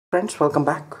Friends, welcome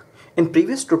back. In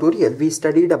previous tutorial, we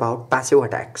studied about passive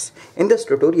attacks. In this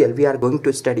tutorial, we are going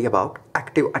to study about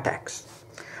active attacks.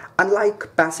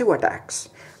 Unlike passive attacks,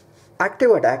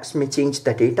 active attacks may change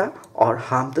the data or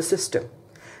harm the system.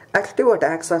 Active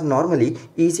attacks are normally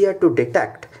easier to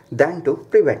detect than to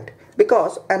prevent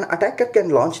because an attacker can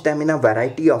launch them in a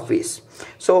variety of ways.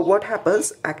 So what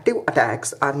happens? Active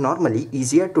attacks are normally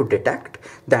easier to detect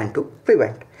than to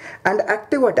prevent. And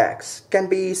active attacks can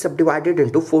be subdivided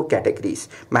into 4 categories: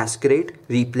 masquerade,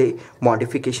 replay,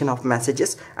 modification of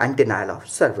messages, and denial of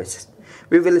service.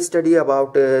 We will study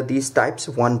about these types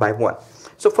one by one.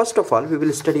 So first of all, we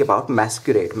will study about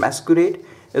masquerade. Masquerade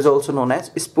is also known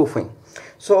as spoofing.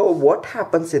 So what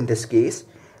happens in this case?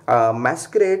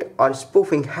 Masquerade or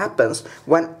spoofing happens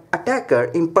when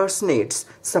attacker impersonates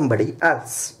somebody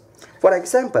else. For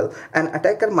example, an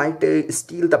attacker might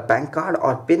steal the bank card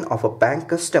or PIN of a bank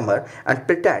customer and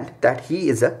pretend that he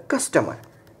is a customer.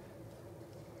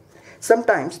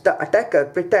 Sometimes the attacker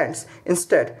pretends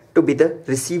instead to be the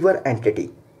receiver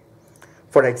entity.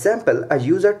 For example, a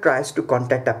user tries to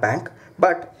contact a bank,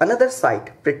 but another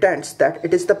site pretends that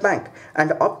it is the bank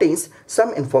and obtains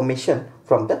some information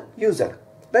from the user.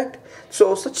 Right?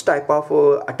 So such type of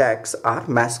attacks are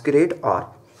masquerade or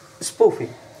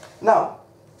spoofing. Now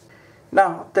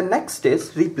the next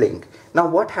is replaying. Now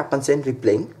what happens in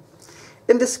replaying?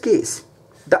 In this case,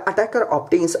 the attacker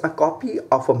obtains a copy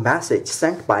of a message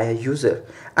sent by a user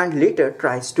and later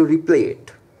tries to replay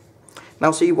it.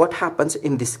 Now see what happens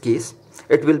in this case.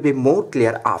 It will be more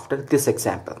clear after this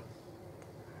example.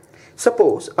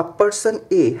 Suppose a person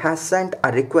A has sent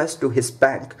a request to his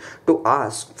bank to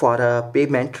ask for a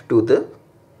payment to the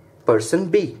person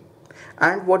B.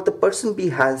 And what the person B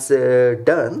has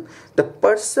done, the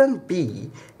person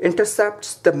B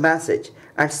intercepts the message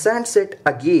and sends it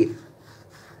again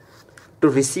to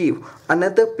receive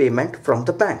another payment from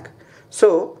the bank.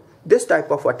 So this type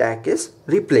of attack is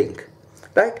replaying.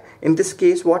 Right? In this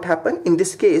case, what happened? In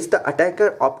this case, the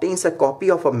attacker obtains a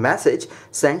copy of a message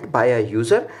sent by a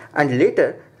user and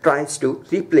later tries to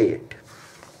replay it.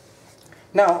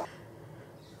 Now,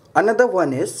 another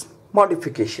one is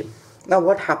modification. Now,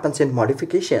 what happens in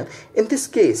modification? In this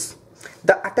case,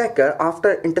 the attacker,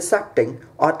 after intercepting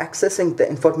or accessing the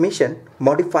information,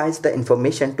 modifies the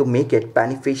information to make it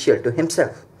beneficial to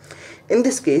himself. In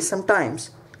this case,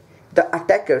 sometimes the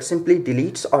attacker simply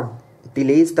deletes or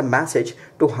delays the message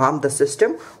to harm the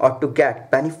system or to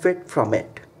get benefit from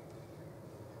it.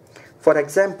 For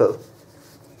example,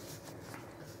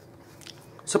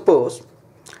 suppose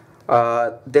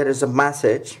there is a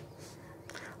message: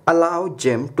 allow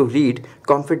Jim to read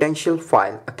confidential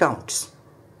file accounts.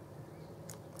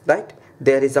 Right?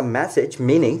 There is a message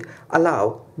meaning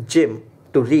allow Jim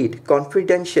to read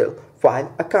confidential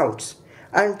file accounts,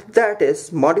 and that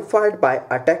is modified by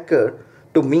attacker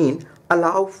to mean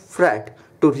allow Fred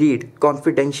to read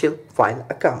confidential file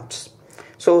accounts.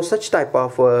 So such type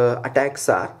of attacks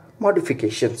are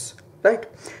modifications, right?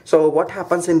 So what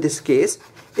happens in this case?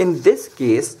 In this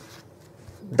case,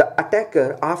 the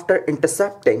attacker, after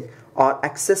intercepting or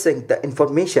accessing the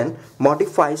information,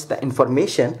 modifies the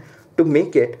information to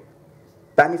make it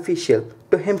beneficial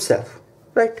to himself,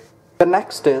 right? The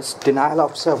next is denial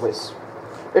of service.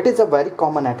 It is a very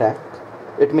common attack.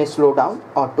 It may slow down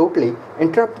or totally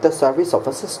interrupt the service of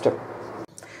a system.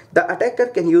 The attacker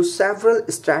can use several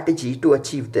strategies to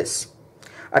achieve this.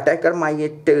 Attacker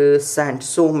might send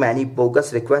so many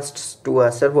bogus requests to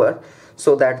a server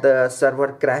so that the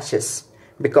server crashes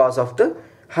because of the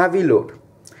heavy load.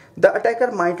 The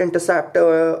attacker might intercept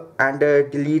and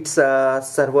deletes a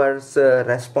server's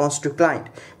response to client,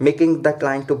 making the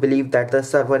client to believe that the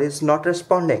server is not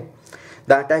responding.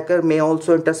 The attacker may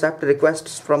also intercept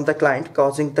requests from the client,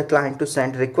 causing the client to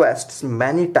send requests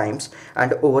many times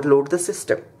and overload the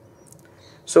system.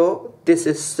 So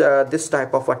this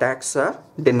type of attacks are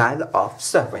denial of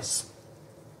service.